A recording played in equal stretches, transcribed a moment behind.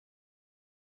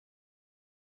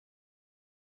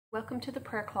Welcome to the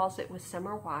prayer closet with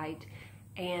Summer White,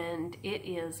 and it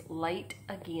is late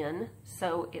again,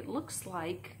 so it looks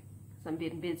like, because I'm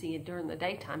been busy during the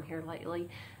daytime here lately,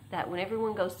 that when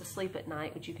everyone goes to sleep at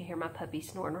night, which you can hear my puppy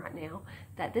snoring right now,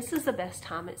 that this is the best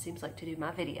time it seems like to do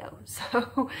my video.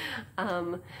 So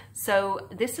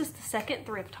this is the second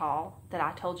thrift haul that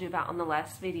I told you about on the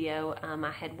last video.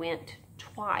 I had went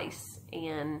twice,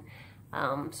 and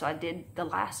so I did the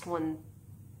last one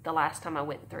the last time I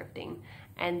went thrifting.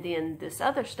 And then this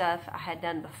other stuff I had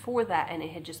done before that, and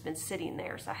it had just been sitting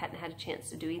there, so I hadn't had a chance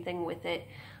to do anything with it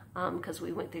because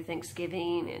we went through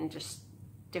Thanksgiving and just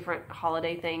different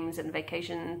holiday things and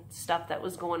vacation stuff that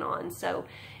was going on. So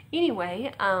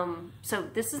anyway, so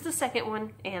this is the second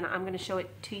one, and I'm going to show it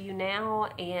to you now,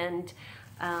 and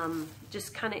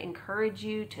just kind of encourage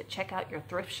you to check out your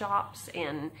thrift shops.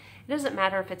 And it doesn't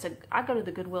matter if it's I go to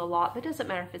the Goodwill a lot, but it doesn't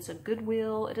matter if it's a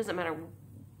Goodwill, it doesn't matter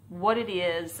what it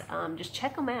is, just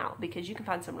check them out because you can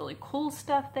find some really cool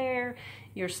stuff there.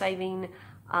 You're saving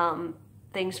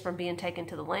things from being taken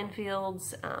to the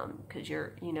landfills because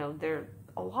there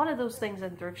a lot of those things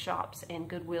in thrift shops and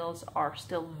Goodwills are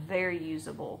still very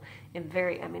usable and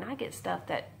I mean, I get stuff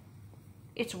that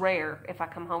it's rare if I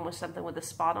come home with something with a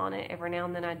spot on it. Every now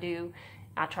and then I do.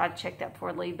 I try to check that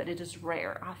before I leave, but it is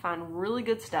rare. I find really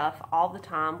good stuff all the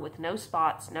time with no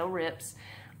spots, no rips.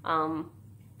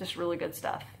 Just really good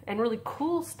stuff and really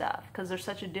cool stuff because there's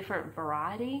such a different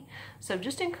variety. So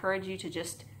just encourage you to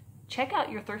just check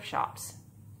out your thrift shops,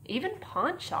 even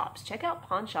pawn shops. Check out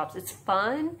pawn shops. It's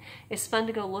fun. It's fun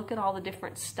to go look at all the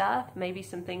different stuff, maybe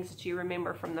some things that you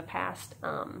remember from the past.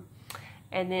 And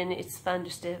then it's fun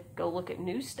just to go look at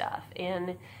new stuff.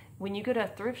 And when you go to a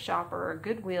thrift shop or a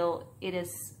Goodwill, it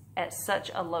is at such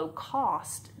a low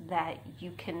cost that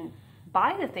you can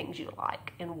buy the things you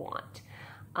like and want.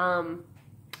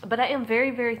 But I am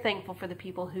very, very thankful for the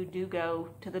people who do go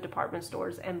to the department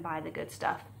stores and buy the good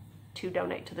stuff to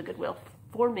donate to the Goodwill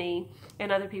for me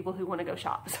and other people who want to go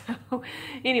shop. So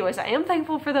anyways, I am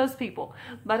thankful for those people,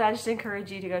 but I just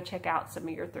encourage you to go check out some of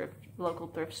your local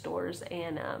thrift stores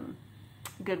and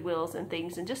Goodwills and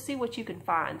things, and just see what you can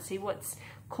find. See what's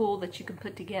cool that you can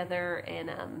put together and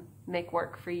make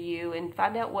work for you, and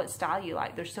find out what style you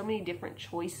like. There's so many different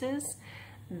choices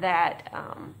that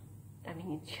I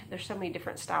mean, there's so many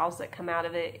different styles that come out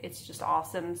of it. It's just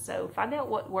awesome. So find out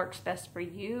what works best for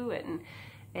you,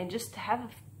 and just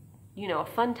have, a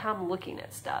fun time looking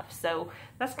at stuff. So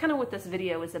that's kind of what this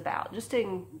video is about. Just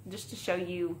to show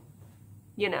you,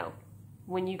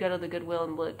 when you go to the Goodwill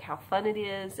and look how fun it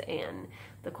is and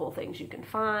the cool things you can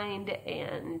find.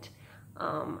 And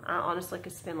I honestly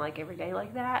could spend like every day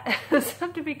like that. So I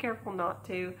have to be careful not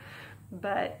to.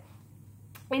 But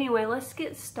anyway, let's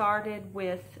get started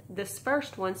with this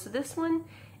first one. So this one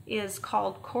is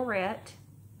called Corette.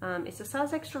 It's a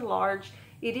size extra large.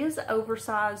 It is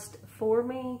oversized for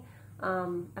me.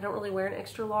 I don't really wear an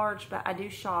extra large, but I do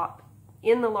shop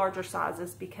in the larger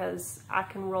sizes because I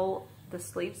can roll the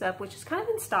sleeves up, which is kind of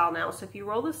in style now. So if you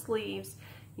roll the sleeves,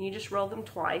 you just roll them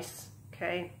twice,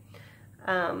 okay?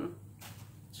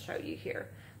 Show you here.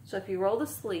 So if you roll the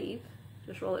sleeve,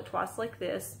 just roll it twice like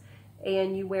this,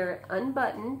 and you wear it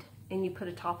unbuttoned and you put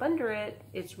a top under it,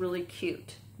 it's really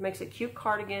cute. It makes a cute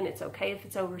cardigan. It's okay if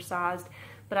it's oversized,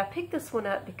 but I picked this one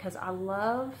up because I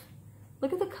love,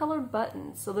 look at the colored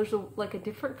buttons. So there's like a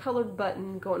different colored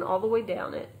button going all the way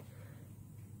down it,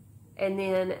 and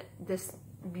then this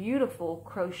beautiful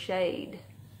crocheted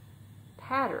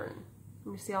pattern.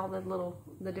 Let me see all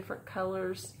the different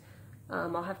colors.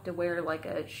 I'll have to wear like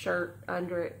a shirt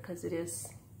under it because it is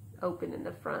open in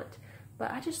the front.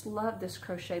 But I just love this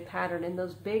crochet pattern and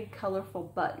those big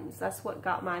colorful buttons. That's what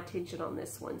got my attention on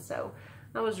this one. So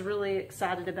I was really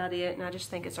excited about it, and I just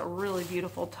think it's a really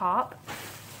beautiful top.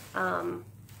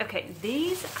 Okay,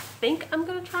 these, I think I'm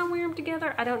gonna try and wear them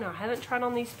together. I don't know, I haven't tried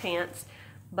on these pants,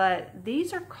 but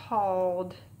these are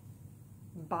called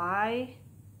By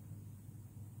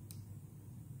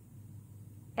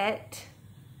Et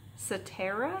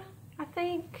Cetera, I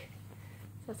think.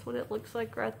 That's what it looks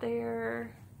like right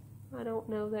there. I don't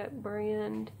know that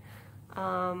brand.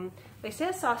 They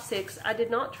said size 6. I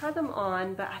did not try them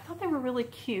on, but I thought they were really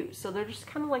cute. So they're just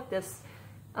kind of like this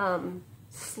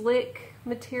slick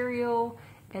material,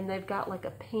 and they've got like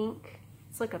a pink,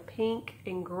 it's like a pink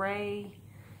and gray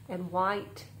and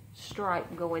white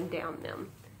stripe going down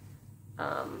them.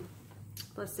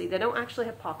 Let's see, they don't actually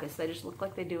have pockets. They just look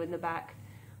like they do in the back.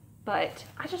 But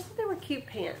I just thought they were cute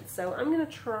pants. So I'm going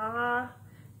to try,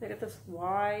 they got this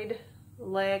wide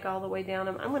leg all the way down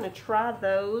them. I'm going to try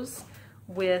those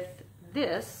with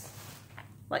this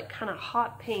like kind of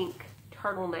hot pink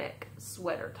turtleneck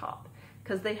sweater top.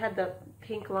 because they had the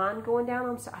pink line going down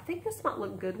them. So I think this might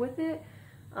look good with it.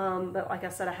 But like I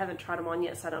said, I haven't tried them on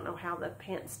yet, so I don't know how the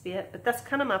pants fit. But that's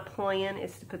kind of my plan,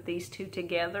 is to put these two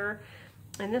together.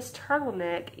 And this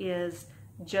turtleneck is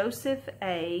Joseph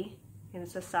A, and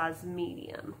it's a size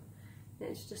medium. And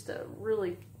it's just a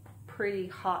really pretty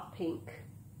hot pink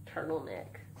turtleneck.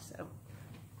 So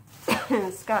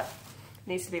it's got,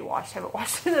 needs to be washed. I haven't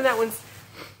washed it. And that one's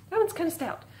kind of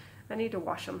stout. I need to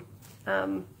wash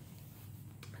them.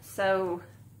 So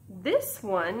this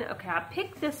one, okay, I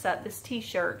picked this up. This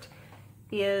t-shirt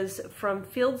is from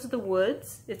Fields of the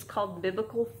Woods. It's called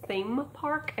Biblical Theme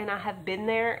Park, and I have been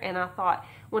there, and I thought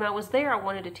when I was there I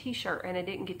wanted a t-shirt and I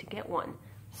didn't get to get one.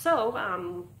 So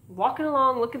I'm walking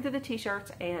along looking through the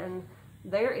t-shirts, and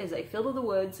there is a Field of the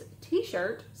Woods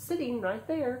t-shirt sitting right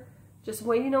there just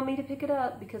waiting on me to pick it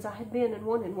up because I had been and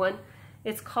wanted one.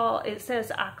 It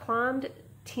says, I climbed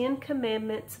 10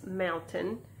 Commandments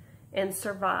Mountain and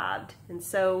survived. And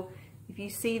so if you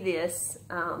see this,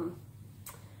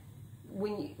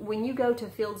 when you go to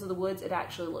Fields of the Woods, it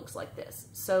actually looks like this.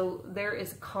 So there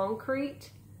is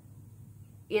concrete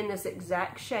in this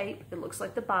exact shape. It looks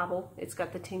like the Bible. It's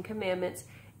got the 10 Commandments.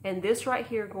 And this right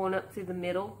here going up through the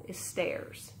middle is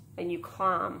stairs. And you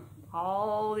climb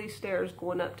all these stairs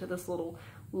going up to this little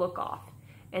look off.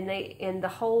 And the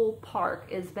whole park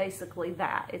is basically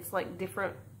that. It's like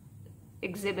different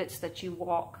exhibits that you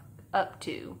walk up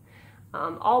to.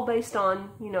 All based on,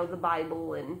 you know, the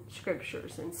Bible and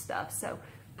scriptures and stuff. So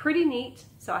pretty neat.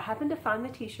 So I happened to find the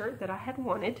t-shirt that I had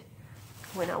wanted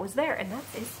when I was there. And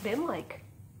it's been like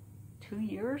 2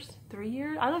 years, 3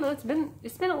 years. I don't know. It's been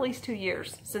at least 2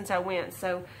 years since I went.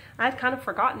 So I had kind of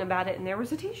forgotten about it, and there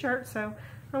was a t-shirt. So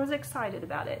I was excited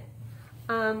about it.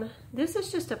 This is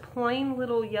just a plain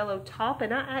little yellow top,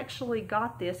 and I actually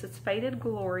got this. It's Faded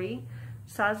Glory,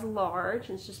 size large.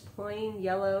 It's just plain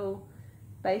yellow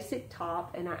basic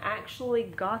top, and I actually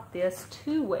got this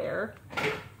to wear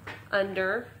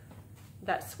under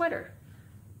that sweater.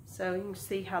 So you can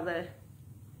see how the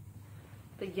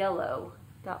yellow,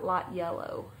 that light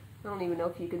yellow, I don't even know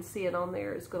if you can see it on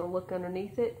there, is going to look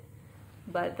underneath it,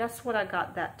 but that's what I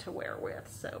got that to wear with.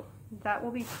 So that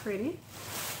will be pretty.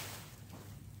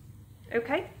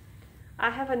 Okay, I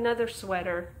have another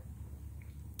sweater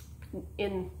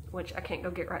in which I can't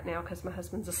go get right now because my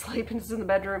husband's asleep and is in the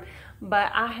bedroom, but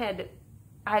I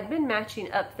had been matching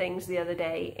up things the other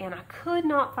day, and I could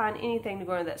not find anything to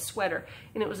go into that sweater,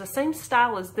 and it was the same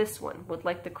style as this one with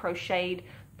like the crocheted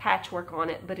patchwork on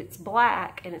it, but it's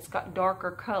black and it's got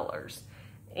darker colors,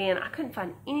 and I couldn't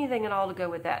find anything at all to go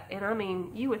with that. And I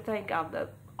mean, you would think of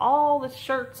all the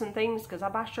shirts and things, because I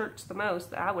buy shirts the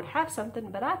most, that I would have something,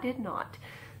 but I did not.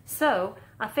 So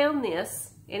I found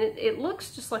this, and it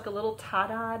looks just like a little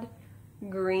tie-dyed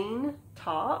green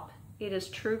top. It is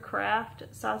True Craft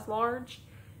size large,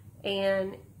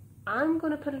 and I'm going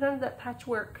to put it under that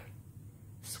patchwork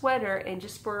sweater, and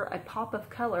just for a pop of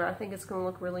color, I think it's going to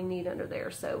look really neat under there.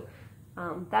 So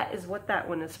that is what that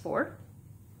one is for.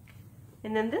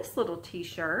 And then this little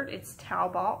t-shirt, it's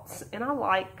Talbot's, and I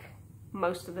like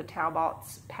most of the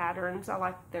Talbot's patterns. I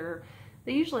like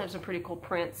they usually have some pretty cool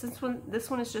prints. This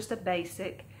one is just a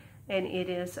basic, and it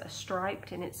is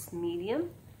striped, and it's medium.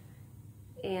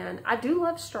 And I do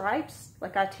love stripes.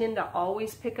 Like, I tend to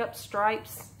always pick up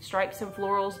stripes and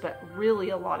florals, but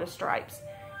really a lot of stripes.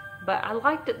 But I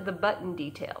liked the button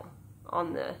detail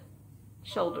on the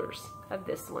shoulders of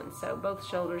this one. So both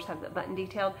shoulders have the button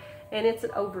detail, and it's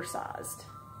an oversized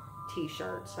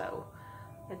t-shirt. So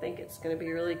I think it's going to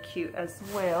be really cute as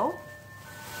well.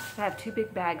 I have 2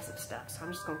 big bags of stuff, so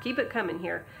I'm just going to keep it coming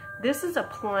here. This is a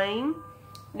plain.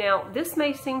 Now, this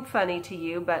may seem funny to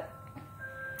you, but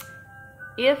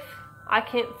if I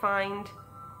can't find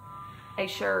a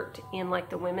shirt in like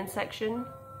the women's section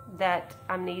that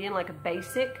I'm needing, like a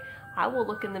basic, I will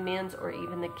look in the men's or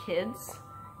even the kids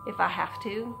if I have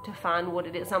to find what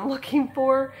it is I'm looking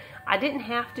for. I didn't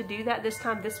have to do that this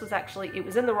time. This was actually, it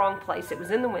was in the wrong place. It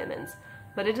was in the women's,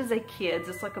 but it is a kids.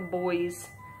 It's like a boys.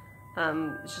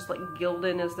 It's just like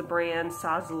Gildan is the brand,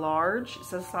 size large. It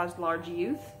says size large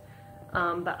youth.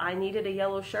 But I needed a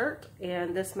yellow shirt,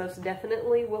 and this most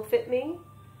definitely will fit me.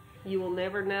 You will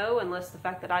never know, unless the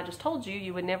fact that I just told you,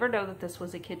 you would never know that this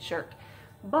was a kid shirt.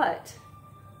 But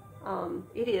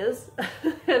it is,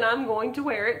 and I'm going to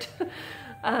wear it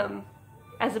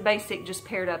as a basic, just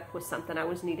paired up with something I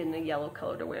was needing the yellow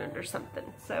color to wear under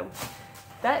something. So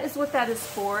that is what that is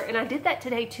for. And I did that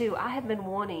today too. I have been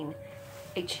wanting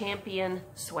a Champion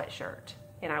sweatshirt,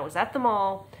 and I was at the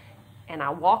mall, and I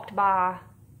walked by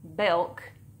Belk,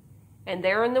 and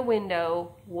there in the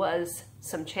window was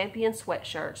some Champion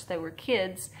sweatshirts. They were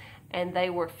kids, and they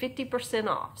were 50%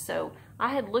 off. So I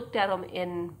had looked at them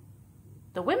in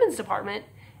the women's department,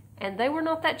 and they were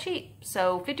not that cheap.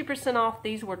 So 50% off,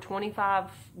 these were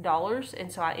 $25,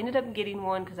 and so I ended up getting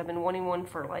one because I've been wanting one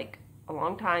for like a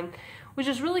long time, which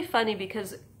is really funny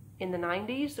because in the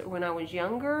 90s, when I was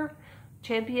younger,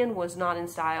 Champion was not in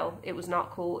style. It was not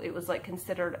cool. It was like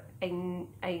considered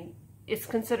it's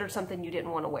considered something you didn't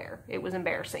want to wear. It was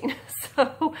embarrassing.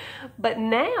 So, but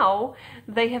now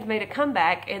they have made a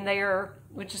comeback, and they are,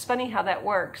 which is funny how that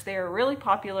works. They are really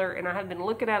popular, and I have been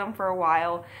looking at them for a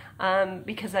while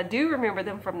because I do remember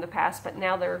them from the past, but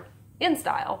now they're in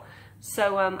style.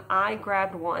 So I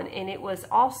grabbed one, and it was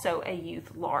also a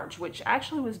youth large, which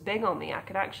actually was big on me. I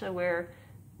could actually wear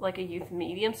like a youth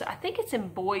medium. So I think it's in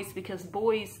boys because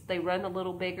boys, they run a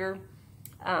little bigger.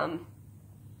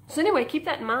 So anyway, keep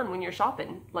that in mind when you're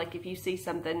shopping. Like if you see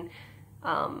something,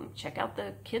 check out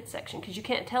the kids section because you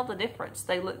can't tell the difference.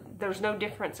 There's no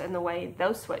difference in the way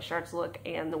those sweatshirts look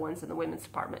and the ones in the women's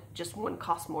department. Just one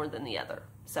costs more than the other.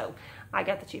 So I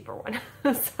got the cheaper one.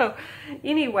 So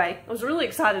anyway, I was really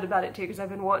excited about it too because I've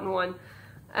been wanting one.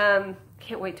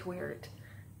 Can't wait to wear it.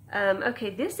 Okay,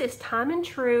 this is Time and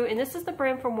True, and this is the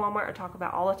brand from Walmart I talk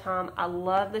about all the time. I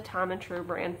love the Time and True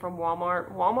brand from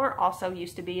Walmart. Walmart also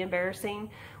used to be embarrassing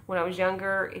when I was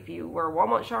younger. If you were a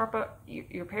Walmart shopper,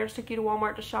 your parents took you to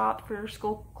Walmart to shop for your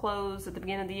school clothes at the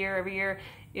beginning of the year, every year.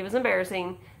 It was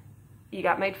embarrassing. You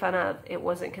got made fun of. It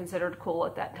wasn't considered cool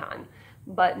at that time.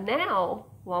 But now,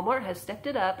 Walmart has stepped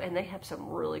it up, and they have some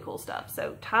really cool stuff.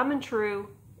 So Time and True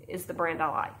is the brand I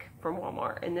like from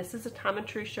Walmart, and this is a Time and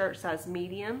True shirt, size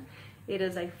medium. It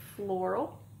is a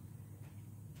floral,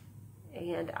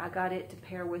 and I got it to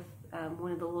pair with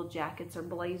one of the little jackets or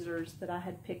blazers that I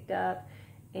had picked up,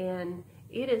 and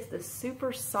it is the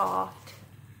super soft,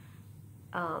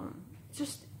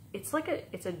 it's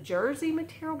a jersey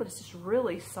material, but it's just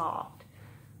really soft,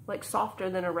 like softer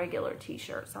than a regular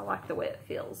t-shirt. So I like the way it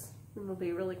feels. It'll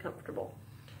be really comfortable.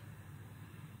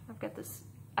 I've got this,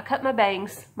 I cut my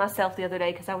bangs myself the other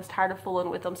day because I was tired of fooling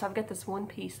with them. So I've got this one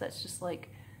piece that's just like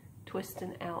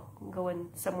twisting out and going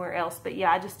somewhere else. But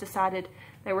yeah, I just decided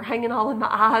they were hanging all in my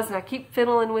eyes and I keep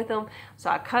fiddling with them. So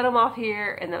I cut them off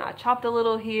here and then I chopped a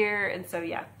little here. And so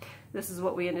yeah, this is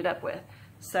what we ended up with.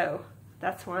 So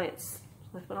that's why it's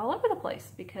flipping all over the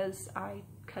place, because I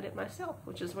cut it myself,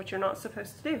 which is what you're not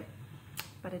supposed to do.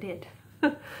 But I did.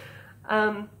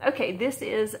 Okay, this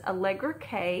is Allegra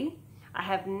K. I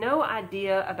have no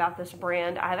idea about this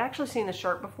brand. I had actually seen the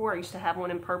shirt before. I used to have one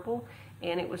in purple,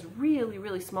 and it was really,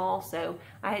 really small, so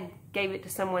I had gave it to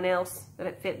someone else that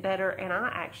it fit better, and I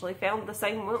actually found the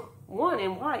same one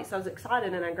in white, so I was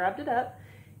excited, and I grabbed it up.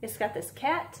 It's got this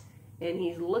cat, and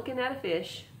he's looking at a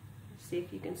fish. Let's see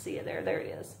if you can see it there. There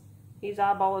it is. He's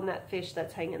eyeballing that fish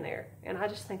that's hanging there, and I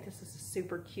just think this is a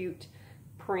super cute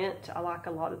print. I like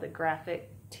a lot of the graphic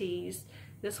tees.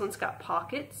 This one's got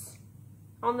pockets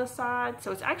on the side,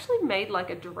 so it's actually made like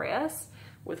a dress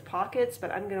with pockets,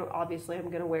 but I'm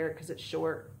gonna wear it because it's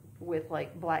short with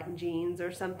like black jeans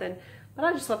or something. But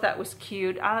I just thought that was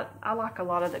cute. I like a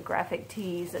lot of the graphic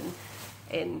tees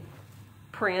and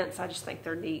prints. I just think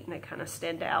they're neat and they kind of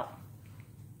stand out.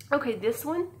 Okay, this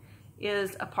one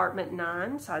is Apartment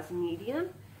 9, size medium,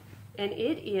 and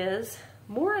it is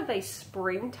more of a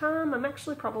springtime. I'm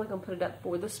actually probably gonna put it up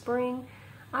for the spring.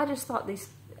 I just thought these,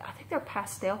 I think they're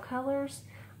pastel colors,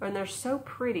 and they're so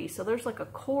pretty. So there's like a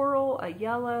coral, a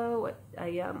yellow,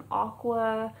 a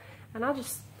aqua, and I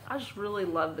just really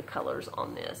love the colors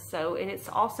on this. So, and it's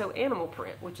also animal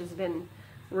print, which has been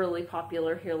really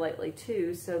popular here lately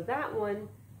too. So that one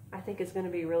I think is going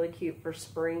to be really cute for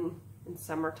spring and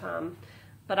summertime.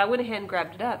 But I went ahead and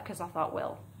grabbed it up because I thought,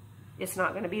 well, it's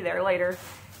not going to be there later.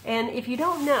 And if you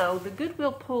don't know, the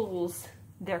Goodwill pulls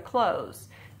their clothes.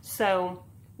 So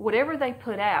whatever they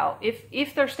put out,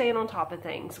 if they're staying on top of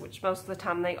things, which most of the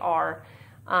time they are,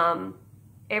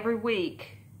 every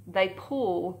week they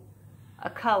pull a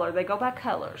color. They go by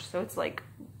colors. So it's like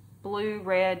blue,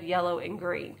 red, yellow, and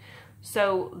green.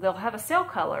 So they'll have a sale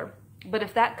color, but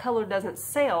if that color doesn't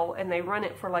sell and they run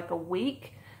it for like a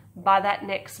week, by that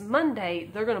next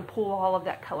Monday, they're going to pull all of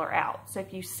that color out. So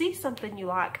if you see something you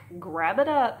like, grab it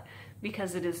up,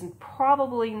 because it is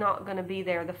probably not going to be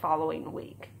there the following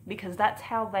week, because that's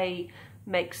how they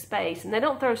make space. And they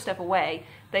don't throw stuff away.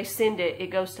 They send it.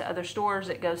 It goes to other stores.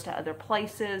 It goes to other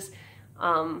places.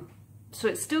 So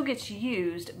it still gets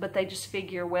used, but they just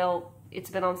figure, well, it's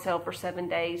been on sale for 7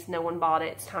 days. No one bought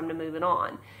it. It's time to move it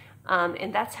on.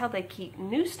 And that's how they keep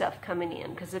new stuff coming in,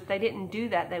 because if they didn't do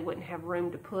that, they wouldn't have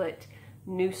room to put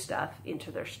new stuff into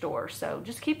their store. So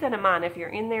just keep that in mind if you're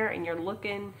in there and you're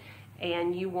looking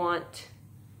and you want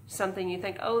something you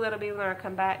think, oh, that'll be when I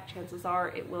come back, chances are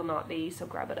it will not be, so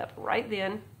grab it up right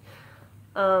then.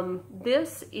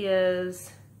 This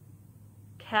is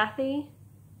Kathy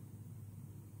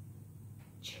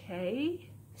Che,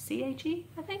 C-H-E,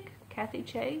 I think, Kathy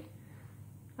Che,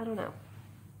 I don't know,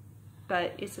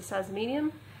 but it's a size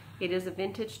medium. It is a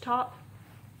vintage top,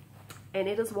 and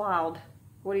it is wild.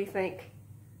 What do you think?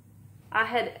 I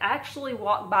had actually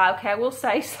walked by, okay, I will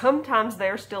say sometimes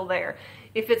they're still there.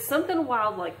 If it's something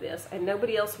wild like this and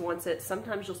nobody else wants it,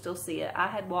 sometimes you'll still see it. I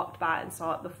had walked by and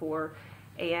saw it before,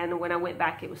 and when I went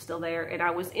back, it was still there, and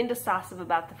I was indecisive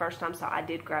about the first time, so I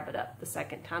did grab it up the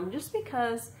second time, just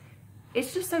because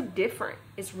it's just so different.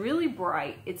 It's really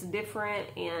bright, it's different,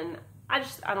 and I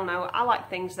don't know, I like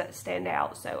things that stand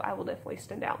out, so I will definitely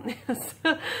stand out in this.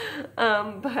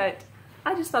 But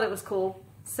I just thought it was cool.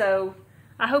 So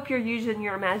I hope you're using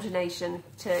your imagination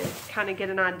to kind of get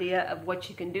an idea of what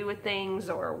you can do with things,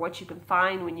 or what you can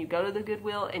find when you go to the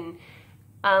Goodwill. And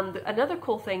another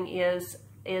cool thing is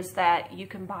that you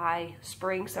can buy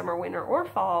spring, summer, winter, or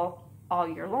fall all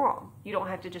year long. You don't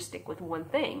have to just stick with one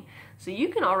thing. So you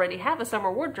can already have a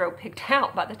summer wardrobe picked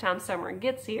out by the time summer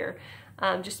gets here,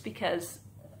 just because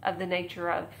of the nature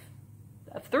of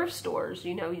thrift stores.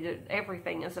 You know,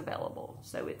 everything is available.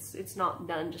 So it's not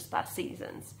done just by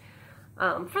seasons.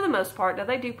 For the most part, now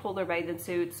they do pull their bathing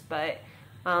suits, but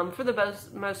for the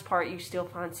most part, you still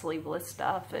find sleeveless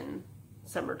stuff and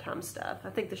summertime stuff. I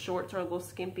think the shorts are a little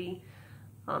skimpy,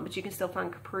 but you can still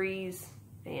find capris,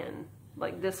 and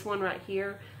like this one right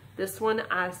here. This one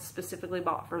I specifically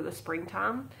bought for the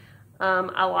springtime.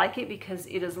 I like it because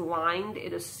it is lined.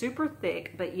 It is super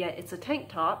thick, but yet it's a tank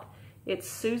top. It's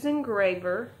Susan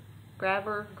Graver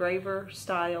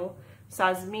style,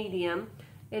 size medium.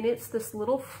 And it's this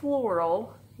little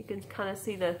floral. You can kind of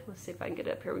see the, let's see if I can get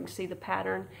it up here. We can see the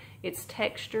pattern. It's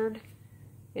textured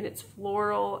and it's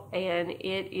floral, and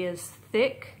it is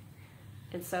thick.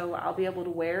 And so I'll be able to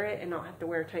wear it and not have to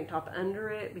wear a tank top under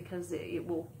it, because it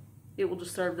will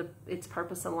just serve its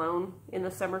purpose alone in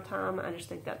the summertime. I just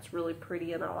think that's really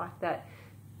pretty, and I like that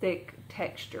thick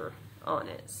texture on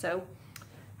it. So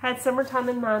had summertime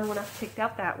in mind when I picked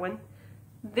out that one.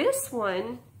 This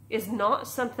one is not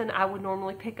something I would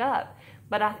normally pick up,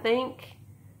 but I think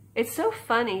it's so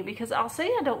funny because I'll say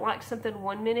I don't like something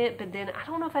one minute, but then I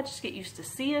don't know if I just get used to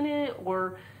seeing it,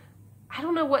 or I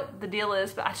don't know what the deal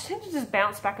is, but I tend to just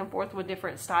bounce back and forth with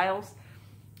different styles,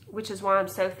 which is why I'm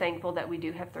so thankful that we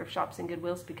do have thrift shops and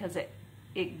Goodwills, because it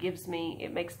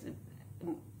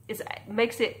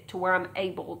makes it to where I'm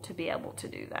able to be able to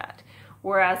do that.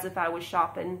 Whereas if I was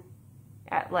shopping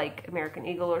at like American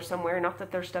Eagle or somewhere, not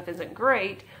that their stuff isn't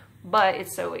great, but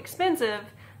it's so expensive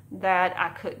that I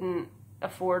couldn't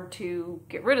afford to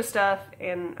get rid of stuff,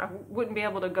 and I wouldn't be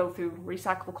able to go through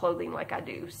recycled clothing like I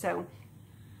do. So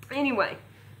anyway,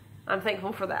 I'm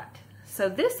thankful for that. So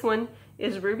this one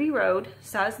is Ruby Road,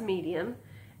 size medium,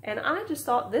 and I just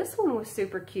thought this one was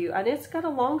super cute. And it's got a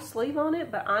long sleeve on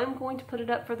it, but I'm going to put it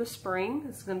up for the spring.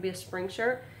 This is going to be a spring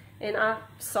shirt, and I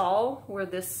saw where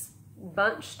this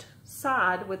bunched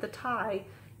side with a tie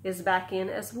is back in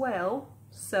as well.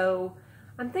 So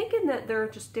I'm thinking that there are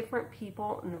just different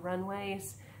people in the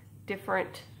runways,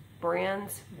 different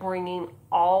brands bringing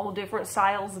all different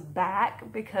styles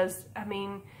back, because I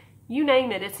mean, you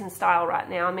name it, it's in style right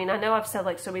now. I mean, I know I've said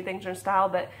like so many things are in style,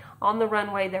 but on the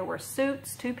runway there were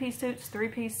suits, 2-piece suits,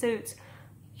 3-piece suits,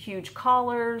 huge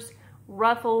collars,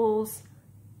 ruffles,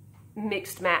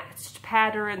 mixed matched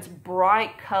patterns,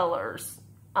 bright colors,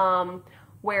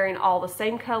 wearing all the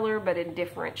same color but in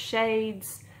different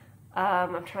shades.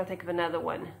 I'm trying to think of another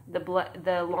one. The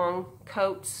long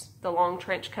coats, the long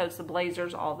trench coats, the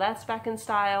blazers, all that's back in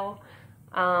style.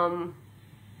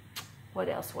 What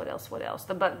else?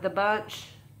 The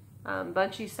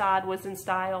bunchy side was in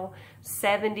style.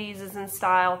 70s is in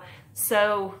style.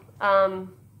 So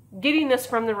getting this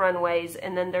from the runways,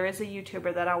 and then there is a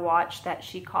YouTuber that I watch that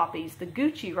she copies the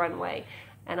Gucci runway,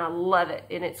 and I love it.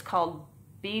 And it's called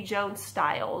B. Jones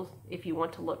Styles, if you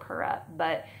want to look her up.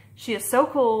 But she is so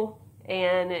cool,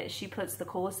 and she puts the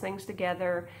coolest things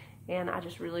together, and I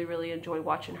just really, really enjoy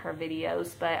watching her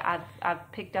videos. But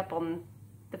I've picked up on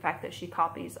the fact that she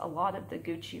copies a lot of the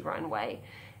Gucci runway,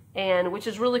 and which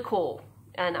is really cool.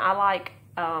 And I like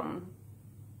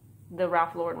the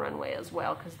Ralph Lauren runway as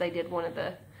well, because they did one of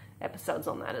the episodes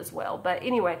on that as well. But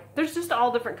anyway, there's just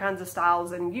all different kinds of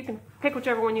styles, and you can pick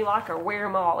whichever one you like or wear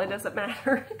them all. It doesn't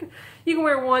matter. You can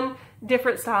wear one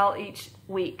different style each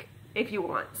week if you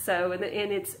want. So,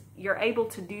 and you're able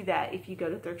to do that if you go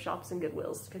to thrift shops and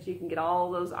Goodwills, because you can get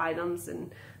all those items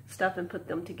and stuff and put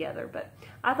them together. But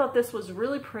I thought this was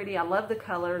really pretty. I love the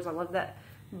colors. I love that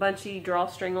bunchy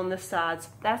drawstring on the sides.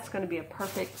 That's going to be a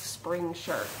perfect spring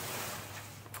shirt.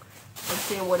 I'm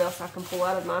seeing what else I can pull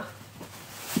out of my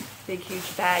big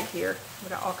huge bag here. We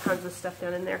got all kinds of stuff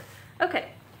down in there. Okay,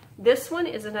 this one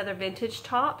is another vintage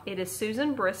top. It is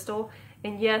Susan Bristol,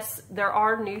 and yes, there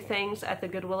are new things at the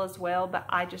Goodwill as well, but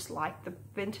I just like the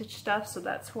vintage stuff, so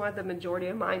that's why the majority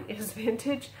of mine is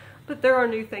vintage. But there are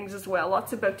new things as well,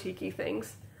 lots of boutique-y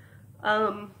things.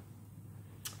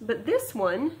 But this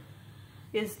one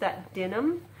is that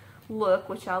denim look,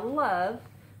 which I love,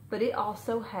 but it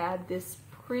also had this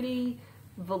pretty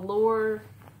velour,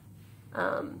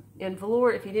 and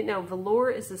velour, if you didn't know, velour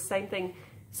is the same thing.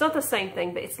 It's not the same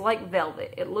thing, but it's like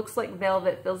velvet. It looks like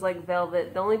velvet, feels like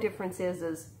velvet. The only difference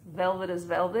is velvet is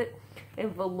velvet,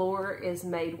 and velour is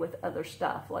made with other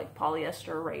stuff like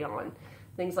polyester, rayon,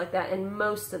 things like that. And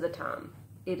most of the time,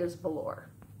 it is velour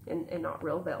and not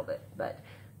real velvet. But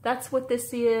that's what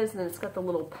this is, and then it's got the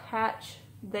little patch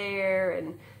there,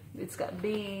 and it's got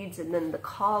beads, and then the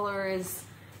collar is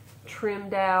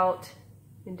trimmed out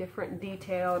in different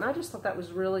detail, and I just thought that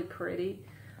was really pretty.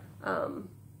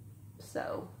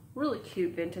 So really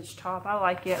cute vintage top. I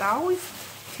like it. I always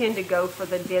tend to go for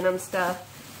the denim stuff.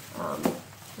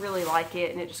 Really like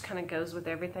it, and it just kind of goes with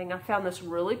everything. I found this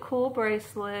really cool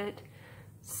bracelet.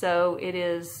 So it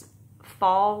is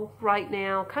fall right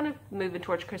now, kind of moving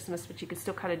towards Christmas, but you can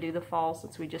still kind of do the fall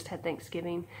since we just had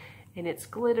Thanksgiving. And it's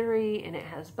glittery, and it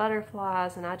has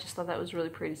butterflies, and I just thought that was really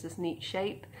pretty. It's this neat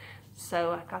shape.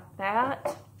 So I got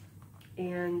that.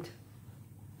 And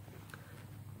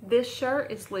this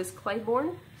shirt is Liz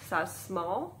Claiborne, size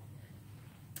small.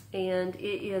 And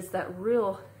it is that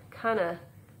real kind of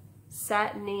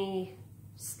satiny,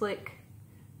 slick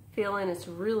feeling. It's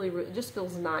really, it just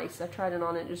feels nice. I tried it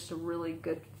on, it just a really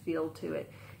good feel to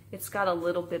it. It's got a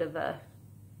little bit of a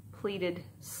pleated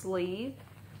sleeve,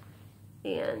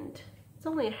 and it's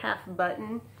only a half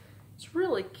button. It's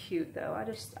really cute though.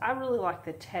 I really like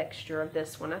the texture of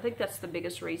this one. I think that's the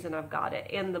biggest reason I've got it,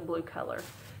 and the blue color.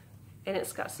 And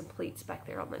it's got some pleats back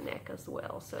there on the neck as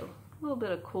well. So a little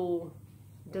bit of cool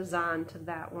design to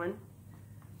that one.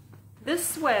 This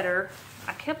sweater,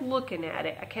 I kept looking at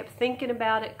it. I kept thinking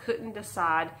about it, couldn't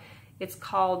decide. It's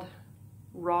called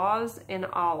Roz and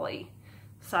Ollie,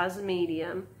 size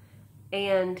medium.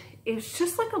 And it's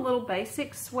just like a little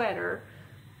basic sweater,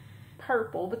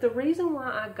 purple. But the reason why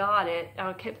I got it,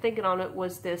 I kept thinking on it,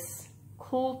 was this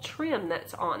cool trim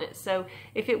that's on it. So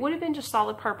if it would have been just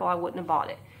solid purple, I wouldn't have bought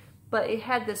it. But it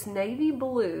had this navy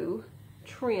blue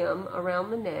trim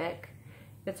around the neck.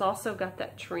 It's also got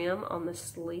that trim on the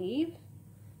sleeve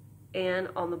and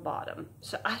on the bottom.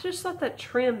 So I just thought that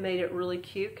trim made it really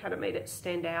cute, kind of made it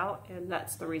stand out, and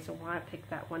that's the reason why I picked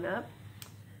that one up.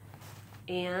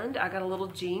 And I got a little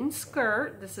jean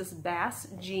skirt. This is Bass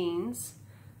Jeans,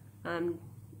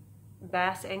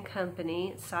 Bass and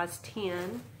Company, size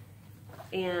 10.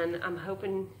 And I'm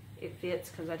hoping it fits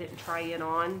because I didn't try it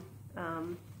on.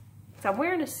 So I'm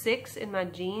wearing a 6 in my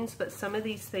jeans, but some of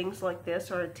these things like this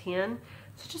are a 10.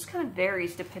 So it just kind of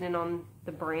varies depending on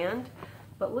the brand.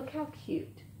 But look how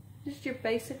cute. Just your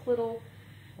basic little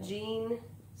jean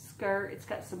skirt. It's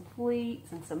got some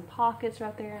pleats and some pockets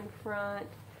right there in front.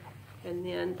 And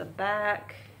then the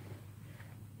back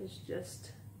is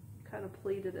just kind of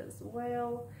pleated as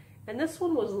well. And this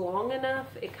one was long enough.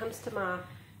 It comes to my,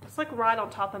 it's like right on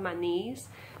top of my knees.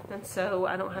 And so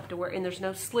I don't have to worry, and there's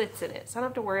no slits in it. So I don't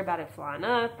have to worry about it flying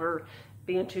up or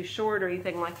being too short or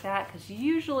anything like that. Because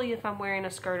usually if I'm wearing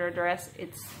a skirt or a dress,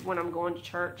 it's when I'm going to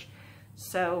church.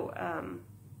 So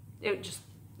it just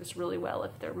is really well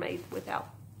if they're made without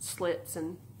slits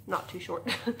and not too short.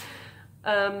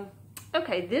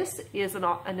 Okay, this is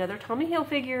another Tommy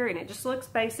Hilfiger, and it just looks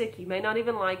basic. You may not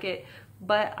even like it,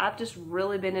 but I've just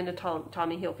really been into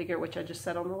Tommy Hilfiger, which I just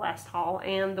said on the last haul,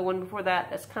 and the one before that.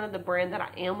 That's kind of the brand that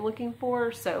I am looking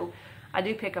for. So I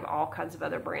do pick up all kinds of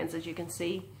other brands, as you can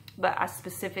see, but I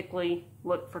specifically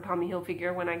look for Tommy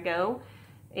Hilfiger when I go.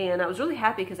 And I was really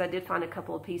happy because I did find a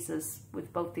couple of pieces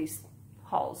with both these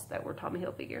hauls that were Tommy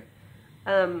Hilfiger.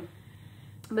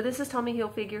 But this is Tommy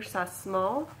Hilfiger, size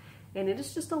small. And it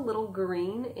is just a little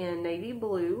green and navy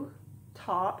blue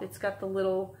top. It's got the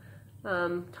little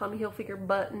Tommy Hilfiger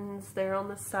buttons there on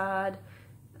the side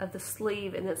of the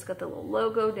sleeve. And it's got the little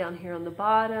logo down here on the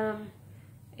bottom.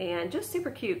 And just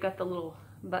super cute. Got the little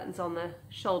buttons on the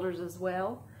shoulders as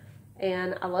well.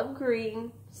 And I love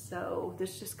green. So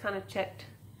this just kind of checked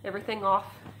everything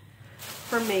off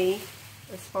for me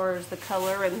as far as the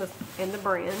color and the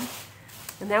brand.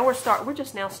 And now we're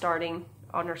just now starting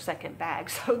on our second bag.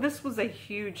 So this was a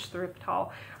huge thrift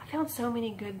haul. I found so many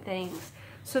good things.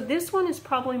 So this one is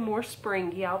probably more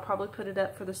springy. I'll probably put it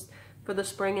up for the for the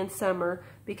spring and summer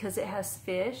because it has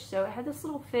fish. So it had this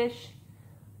little fish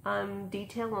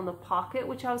detail on the pocket,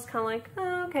 which I was kind of like,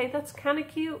 oh, okay, that's kind of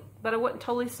cute, but I wasn't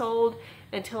totally sold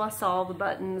until I saw the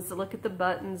buttons. Look at the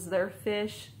buttons, they're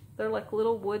fish. They're like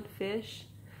little wood fish.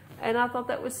 And I thought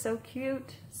that was so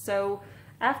cute. So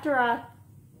after I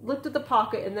looked at the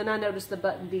pocket and then I noticed the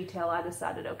button detail, I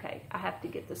decided, okay, I have to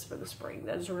get this for the spring.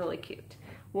 That is really cute.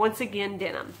 Once again,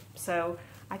 denim. So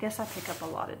I guess I pick up a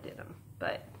lot of denim,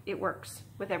 but it works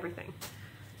with everything.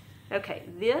 Okay,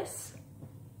 this,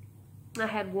 I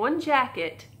had one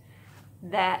jacket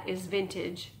that is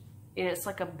vintage, and it's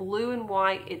like a blue and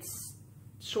white. It's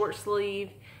short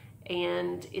sleeve,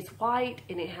 and it's white,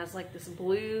 and it has like this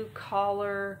blue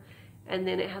collar, and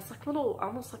then it has like little,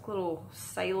 almost like little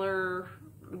sailor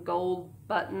gold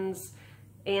buttons,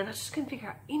 and I just couldn't figure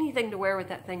out anything to wear with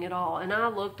that thing at all. And I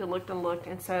looked and looked and looked,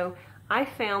 and so I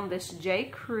found this J.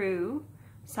 Crew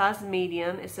size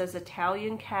medium. It says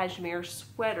Italian cashmere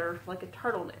sweater, like a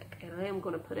turtleneck, and I am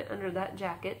going to put it under that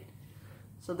jacket.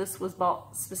 So this was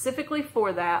bought specifically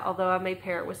for that, although I may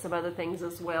pair it with some other things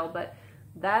as well, but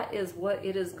that is what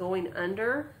it is going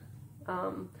under.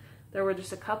 There were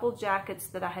just a couple jackets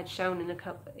that I had shown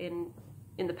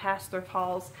in the past thrift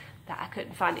hauls that I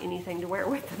couldn't find anything to wear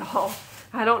with at all.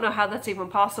 I don't know how that's even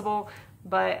possible,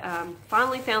 but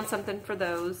finally found something for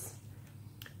those.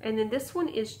 And then this one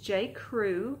is J.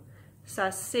 Crew,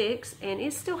 size 6, and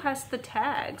it still has the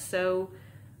tag. So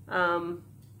I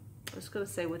was going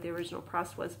to say what the original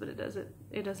price was, but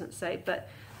it doesn't say. But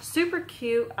super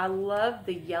cute. I love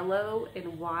the yellow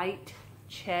and white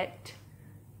checked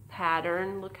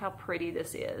pattern. Look how pretty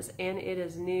this is, and it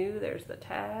is new. There's the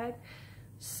tag.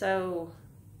 So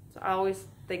I always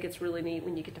think it's really neat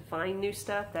when you get to find new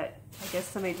stuff that I guess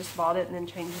somebody just bought it and then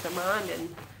changed their mind,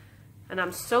 and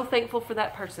I'm so thankful for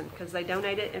that person because they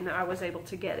donated and I was able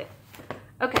to get it.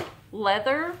 Okay,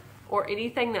 leather or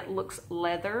anything that looks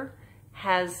leather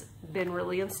has been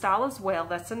really in style as well.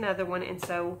 That's another one. And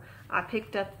so I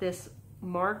picked up this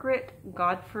Margaret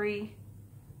Godfrey,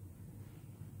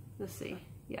 let's see,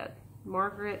 yeah,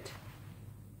 Margaret,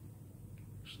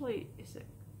 actually, is it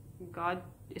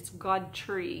it's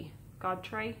Godtray,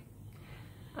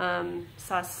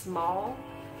 size small,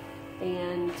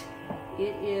 and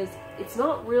it's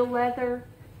not real leather,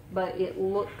 but it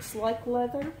looks like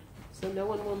leather, so no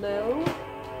one will know.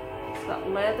 It's got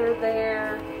leather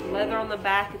there, leather on the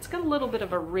back. It's got a little bit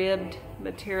of a ribbed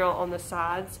material on the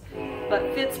sides,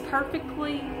 but fits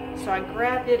perfectly. So I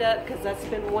grabbed it up because that's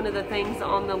been one of the things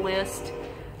on the list.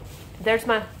 There's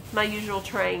my usual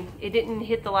train. It didn't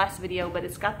hit the last video, but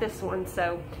it's got this one.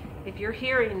 So if you're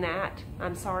hearing that,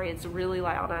 I'm sorry, it's really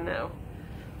loud, I know.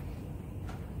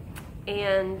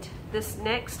 And this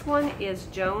next one is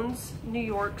Jones New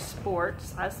York Sport,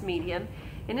 size medium,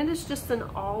 and it is just an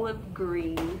olive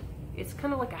green. It's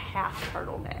kind of like a half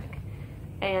turtleneck.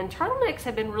 And turtlenecks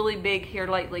have been really big here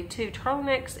lately too.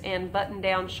 Turtlenecks and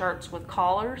button-down shirts with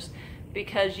collars,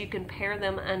 because you can pair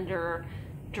them under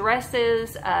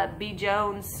dresses. B.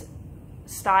 Jones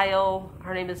style,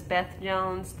 her name is Beth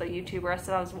Jones, the YouTuber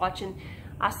that I was watching.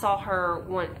 I saw her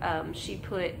one, she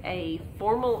put a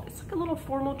formal, it's like a little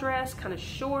formal dress, kind of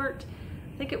short.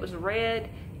 I think it was red,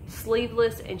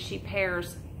 sleeveless, and she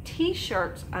pairs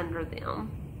t-shirts under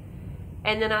them.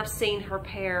 And then I've seen her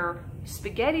pair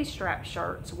spaghetti strap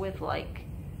shirts with like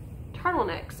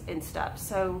turtlenecks and stuff.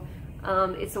 So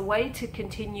it's a way to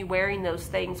continue wearing those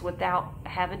things without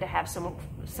having to have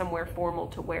somewhere formal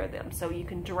to wear them. So you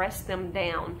can dress them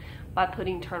down by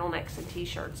putting turtlenecks and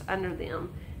t-shirts under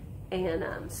them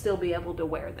and still be able to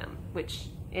wear them,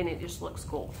 and it just looks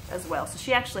cool as well. So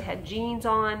she actually had jeans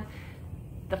on,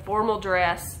 the formal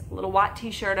dress, a little white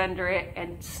t-shirt under it,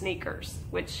 and sneakers,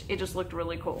 which it just looked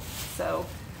really cool. So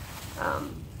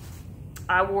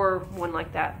I wore one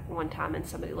like that one time and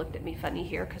somebody looked at me funny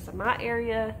here because in my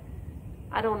area,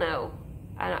 I don't know,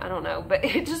 but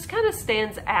it just kind of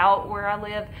stands out where I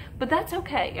live, but that's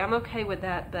okay. I'm okay with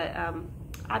that, but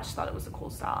I just thought it was a cool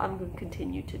style. I'm going to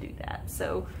continue to do that.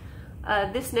 So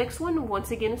this next one,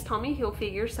 once again, is Tommy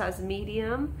Hilfiger, size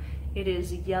medium. It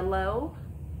is yellow,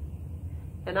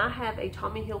 and I have a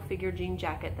Tommy Hilfiger jean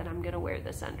jacket that I'm going to wear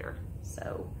this under.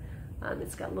 So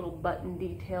it's got a little button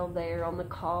detail there on the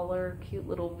collar, cute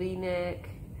little V-neck,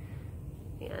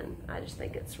 and I just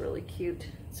think it's really cute.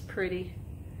 It's pretty.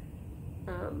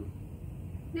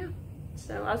 Yeah,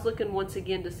 so I was looking once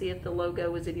again to see if the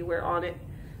logo was anywhere on it.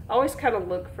 I always kind of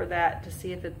look for that to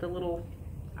see if the little,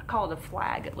 I call it a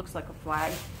flag, it looks like a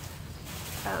flag,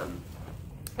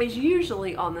 is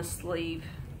usually on the sleeve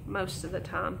most of the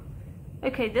time.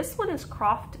 Okay, this one is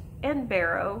Croft and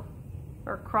Barrow,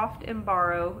 or Croft and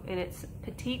Borrow, and it's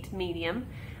petite medium.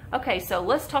 Okay, so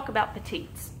let's talk about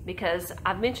petites, because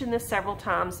I've mentioned this several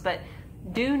times, but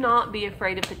do not be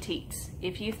afraid of petites.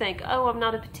 If you think, oh, I'm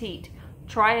not a petite,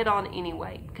 try it on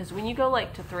anyway, because when you go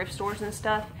like to thrift stores and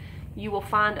stuff, you will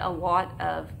find a lot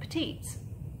of petites,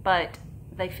 but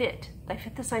they fit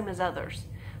the same as others.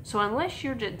 So unless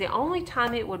you're just, the only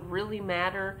time it would really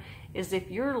matter is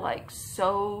if you're like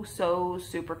so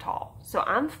super tall. So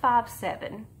I'm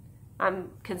 5'7",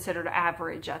 I'm considered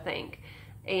average, I think,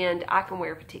 and I can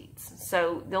wear petites.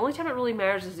 So the only time it really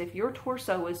matters is if your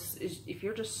torso is if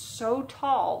you're just so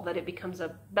tall that it becomes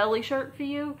a belly shirt for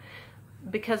you,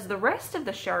 because the rest of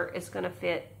the shirt is going to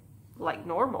fit like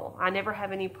normal. I never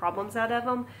have any problems out of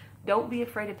them. Don't be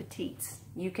afraid of petites.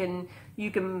 You can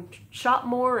shop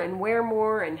more and wear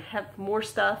more and have more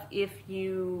stuff if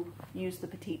you use the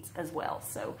petites as well.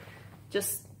 So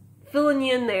just filling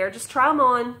you in there. Just try them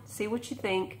on, see what you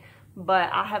think.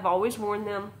 But I have always worn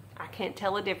them. I can't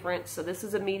tell a difference. So this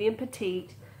is a medium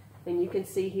petite, and you can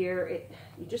see here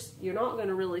you're not going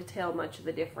to really tell much of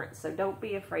a difference. So don't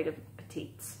be afraid of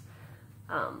petites,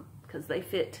 because they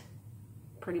fit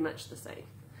pretty much the same.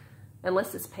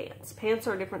 Unless it's pants. Pants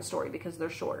are a different story because they're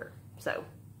shorter. So,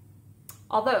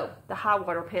 although the high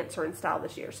water pants are in style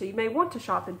this year, so you may want to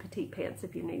shop in petite pants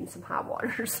if you're needing some high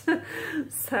waters.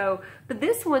 So, but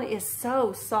this one is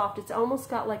so soft. It's almost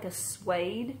got like a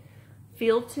suede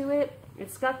feel to it.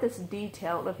 It's got this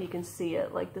detail. I don't know if you can see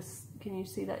it. Like this, can you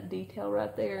see that detail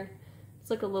right there? It's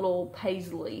like a little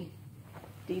paisley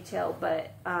detail,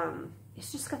 but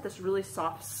it's just got this really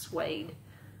soft suede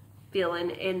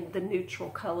feeling, and the neutral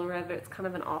color of it, it's kind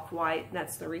of an off-white.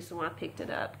 That's the reason why I picked it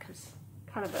up, because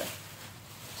kind of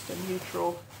just a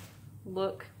neutral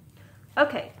look.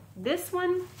 Okay, this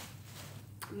one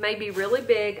may be really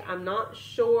big. I'm not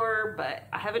sure, but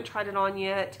I haven't tried it on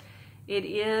yet. It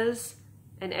is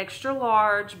an extra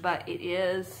large, but it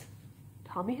is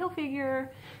Tommy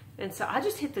Hilfiger. And so I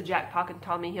just hit the jackpot in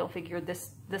Tommy Hilfiger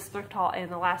this thrift haul, and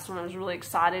the last one I was really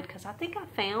excited because I think I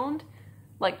found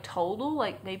like total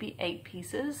like maybe 8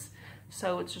 pieces.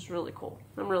 So it's just really cool.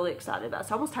 I'm really excited about it.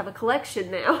 So I almost have a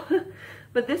collection now.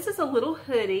 But this is a little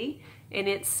hoodie, and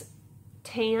it's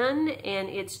tan and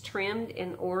it's trimmed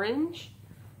in orange.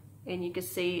 And you can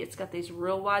see it's got these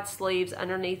real wide sleeves.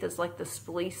 Underneath is like this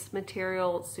fleece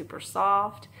material. It's super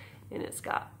soft, and it's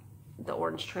got the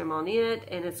orange trim on it,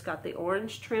 and it's got the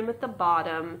orange trim at the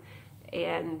bottom,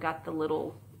 and got the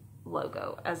little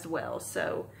logo as well.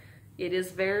 So it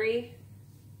is very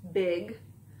big,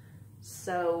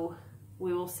 so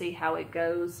we will see how it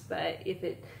goes. But if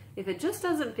it just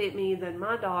doesn't fit me, then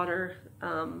my daughter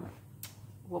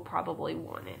will probably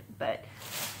want it. But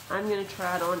I'm gonna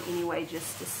try it on anyway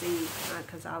just to see,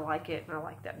 because I like it and I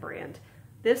like that brand.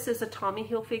 This is a Tommy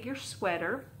Hilfiger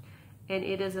sweater, and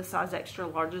it is a size extra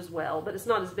large as well, but it's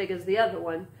not as big as the other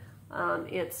one.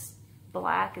 It's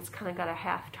black. It's kind of got a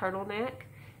half turtleneck,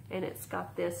 and it's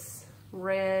got this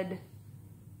red,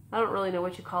 I don't really know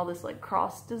what you call this, like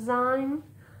cross design.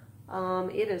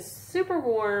 It is super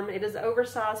warm. It is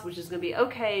oversized, which is going to be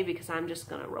okay because I'm just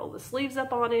going to roll the sleeves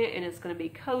up on it, and it's going to be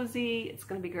cozy. It's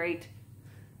going to be great.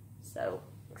 So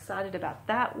excited about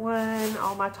that one.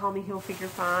 All my Tommy Hilfiger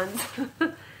finds.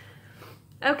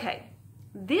 Okay,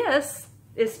 this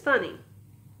is funny.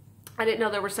 I didn't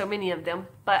know there were so many of them,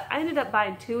 but I ended up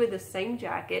buying 2 of the same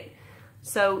jacket.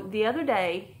 So the other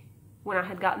day, when I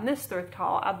had gotten this thrift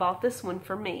haul, I bought this one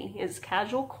for me. It's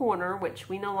Casual Corner, which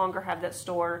we no longer have that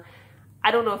store.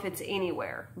 I don't know if it's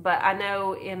anywhere, but I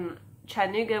know in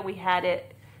Chattanooga we had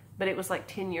it, but it was like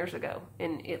 10 years ago,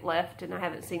 and it left, and I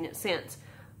haven't seen it since.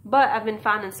 But I've been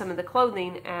finding some of the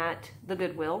clothing at the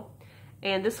Goodwill,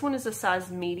 and this one is a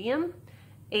size medium,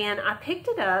 and I picked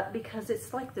it up because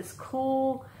it's like this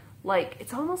cool, like,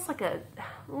 it's almost like a,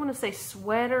 I want to say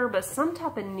sweater, but some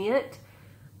type of knit.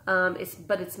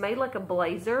 But it's made like a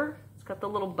blazer. It's got the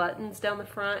little buttons down the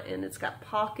front, and it's got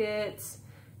pockets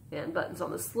and buttons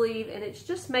on the sleeve, and it's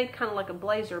just made kind of like a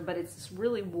blazer, but it's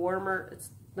really warmer.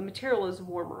 The material is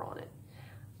warmer on it.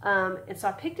 And so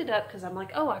I picked it up because I'm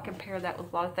like, oh, I can pair that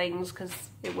with a lot of things because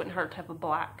it wouldn't hurt to have a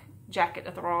black jacket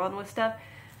to throw on with stuff.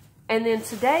 And then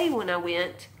today when I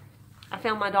went, I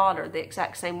found my daughter the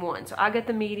exact same one. So I got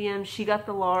the medium, she got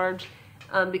the large,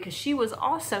 because she was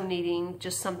also needing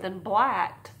just something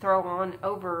black to throw on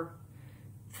over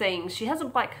things. She has a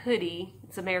black hoodie.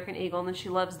 It's American Eagle, and then she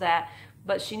loves that.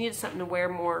 But she needed something to wear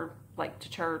more like to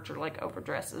church or like over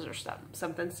dresses or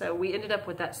something. So we ended up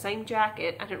with that same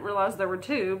jacket. I didn't realize there were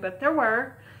 2, but there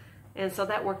were. And so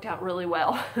that worked out really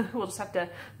well. We'll just have to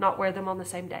not wear them on the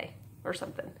same day or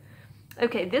something.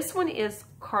 Okay, this one is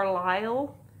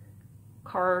Carlisle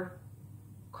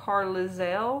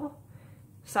Carlisle,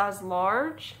 size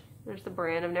large. There's the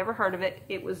brand. I've never heard of it.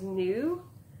 It was new.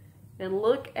 And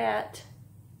look at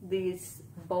these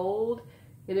bold,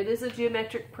 and it is a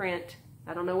geometric print.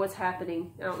 I don't know what's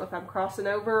happening. I don't know if I'm crossing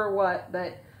over or what,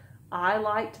 but I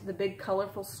liked the big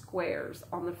colorful squares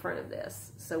on the front of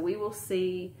this. So we will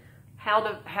see how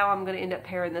I'm going to end up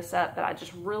pairing this up, but I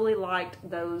just really liked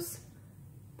those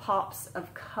pops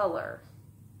of color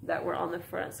that were on the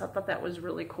front. So I thought that was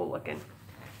really cool looking.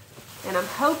 And I'm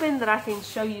hoping that I can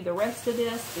show you the rest of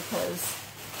this because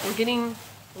we're getting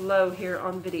low here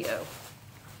on video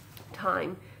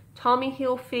time. Tommy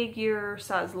Hilfiger,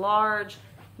 size large.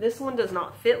 This one does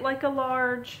not fit like a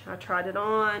large. I tried it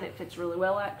on. It fits really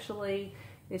well, actually.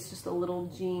 It's just a little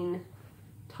jean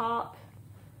top.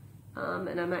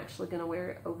 And I'm actually going to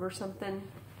wear it over something.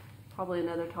 Probably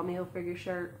another Tommy Hilfiger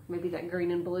shirt. Maybe that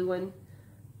green and blue one.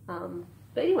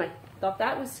 But anyway, thought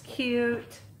that was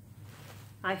cute.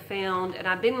 I found, and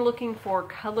I've been looking for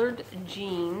colored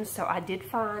jeans. So I did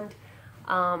find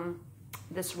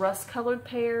this rust colored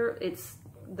pair.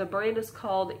 The brand is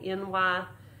called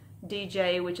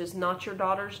NYDJ, which is Not Your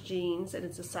Daughter's Jeans, and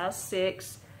it's a size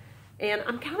 6. And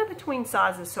I'm kind of between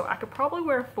sizes, so I could probably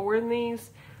wear 4 in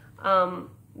these.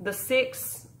 The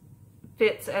 6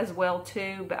 fits as well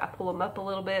too, but I pull them up a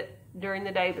little bit during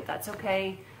the day, but that's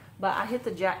okay. But I hit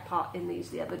the jackpot in these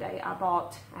the other day. I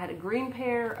had a green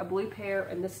pair, a blue pair,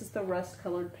 and this is the rust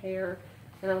colored pair.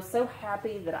 And I was so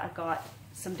happy that I got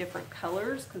some different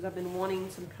colors because I've been wanting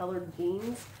some colored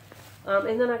jeans.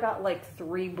 And then I got like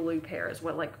 3 blue pairs,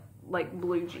 like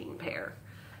blue jean pair.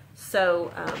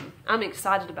 So I'm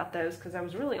excited about those because I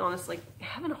was really honestly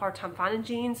having a hard time finding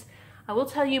jeans. I will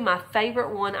tell you my favorite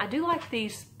one. I do like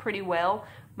these pretty well.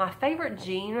 My favorite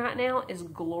jean right now is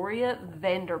Gloria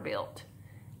Vanderbilt.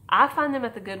 I find them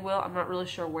at the Goodwill. I'm not really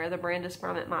sure where the brand is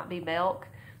from. It might be Belk.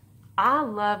 I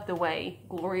love the way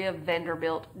Gloria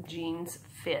Vanderbilt jeans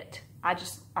fit. I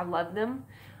love them.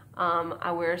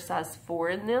 I wear a size 4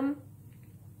 in them.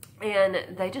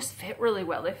 And they just fit really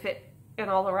well. They fit in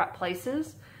all the right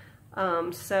places.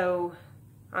 So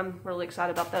I'm really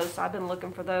excited about those. So I've been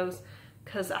looking for those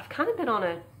because I've kind of been on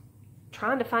a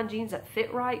trying to find jeans that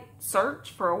fit right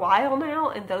search for a while now,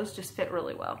 and those just fit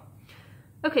really well.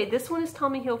 Okay, this one is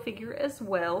Tommy Hilfiger as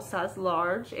well, size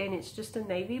large, and it's just a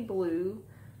navy blue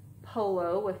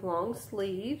polo with long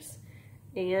sleeves,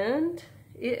 and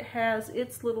it has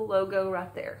its little logo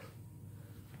right there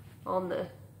on the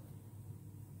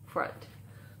front.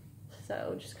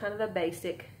 So just kind of a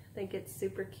basic. I think it's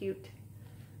super cute.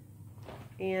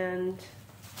 And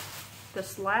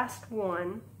this last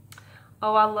one,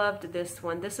 oh, I loved this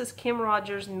one. This is Kim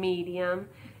Rogers medium,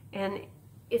 and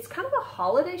it's kind of a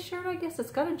holiday shirt, I guess.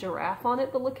 It's got a giraffe on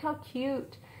it, but look how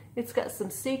cute. It's got some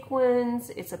sequins.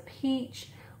 It's a peach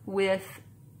with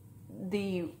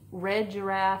the red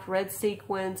giraffe, red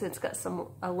sequins. It's got some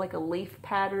like a leaf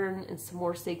pattern and some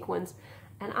more sequins.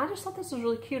 And I just thought this was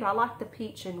really cute. I like the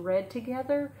peach and red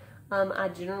together. I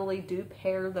generally do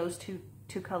pair those two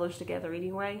colors together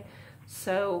anyway.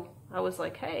 So I was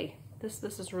like, hey, this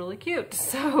is really cute.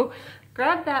 So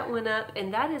grab that one up,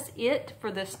 and that is it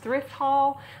for this thrift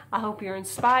haul. I hope you're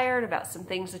inspired about some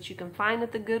things that you can find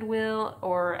at the Goodwill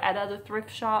or at other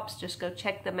thrift shops. Just go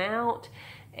check them out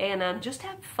and just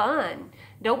have fun.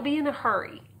 Don't be in a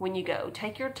hurry when you go.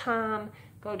 Take your time,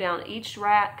 go down each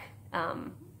rack,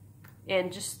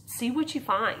 and just see what you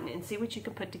find and see what you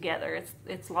can put together.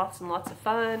 It's lots and lots of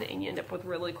fun, and you end up with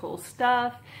really cool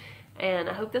stuff. And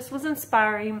I hope this was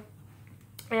inspiring.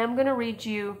 And I'm going to read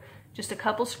you just a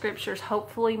couple scriptures.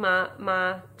 Hopefully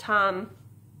my time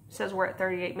says we're at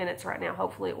 38 minutes right now.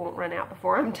 Hopefully it won't run out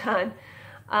before I'm done.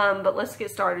 But let's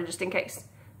get started just in case.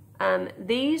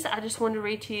 These I just wanted to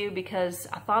read to you because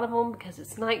I thought of them because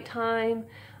it's nighttime.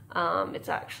 It's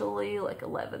actually like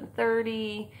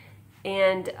 11:30,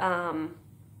 and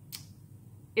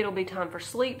it'll be time for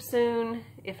sleep soon,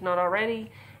 if not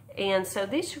already. And so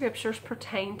these scriptures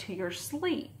pertain to your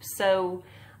sleep. So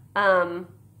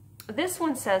this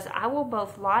one says, I will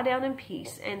both lie down in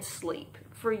peace and sleep.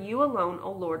 For you alone,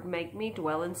 O Lord, make me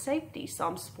dwell in safety.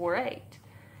 Psalms 4:8.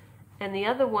 And the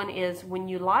other one is, when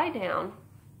you lie down,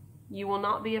 you will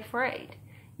not be afraid.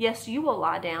 Yes, you will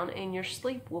lie down and your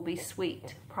sleep will be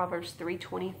sweet. Proverbs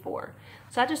 3:24.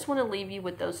 So I just want to leave you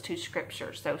with those two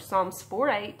scriptures. So Psalms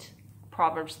 4:8,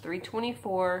 Proverbs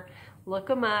 3:24. Look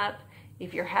them up.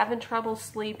 If you're having trouble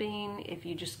sleeping, if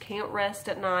you just can't rest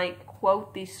at night,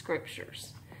 quote these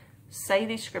scriptures. Say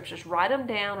these scriptures. Write them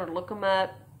down or look them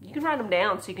up. You can write them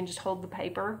down so you can just hold the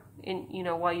paper and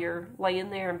while you're laying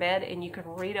there in bed, and you can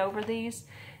read over these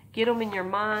get them in your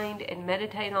mind and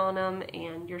meditate on them,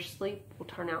 and your sleep will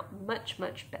turn out much,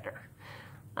 much better.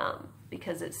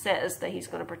 Because it says that he's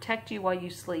going to protect you while you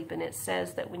sleep, and it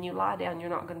says that when you lie down, you're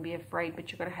not going to be afraid,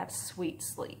 but you're going to have sweet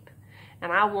sleep.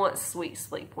 And I want sweet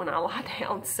sleep when I lie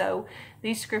down, so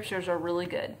these scriptures are really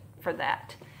good for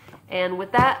that. And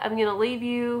with that, I'm going to leave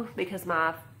you because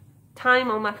my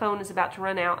time on my phone is about to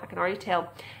run out. I can already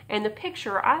tell. And the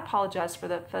picture, I apologize for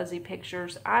the fuzzy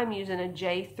pictures. I'm using a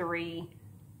J3,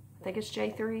 I think it's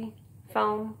J3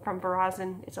 phone from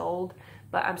Verizon. It's old,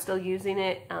 but I'm still using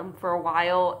it for a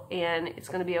while, and it's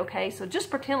going to be okay. So just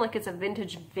pretend like it's a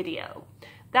vintage video.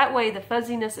 That way the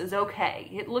fuzziness is okay.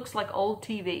 It looks like old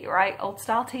TV, right? Old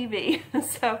style TV.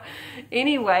 So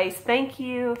anyways, thank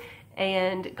you,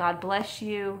 and God bless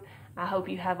you. I hope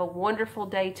you have a wonderful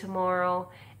day tomorrow,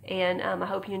 and I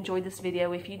hope you enjoyed this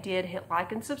video. If you did, hit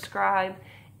like and subscribe,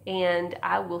 and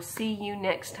I will see you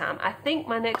next time. I think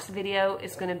my next video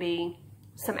is going to be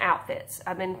some outfits.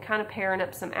 I've been kind of pairing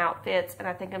up some outfits, and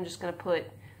I think I'm just going to put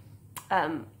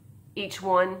each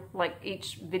one, like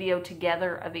each video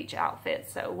together of each outfit.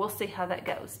 So we'll see how that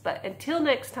goes. But until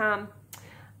next time,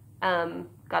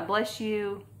 God bless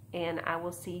you, and I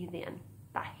will see you then.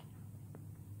 Bye.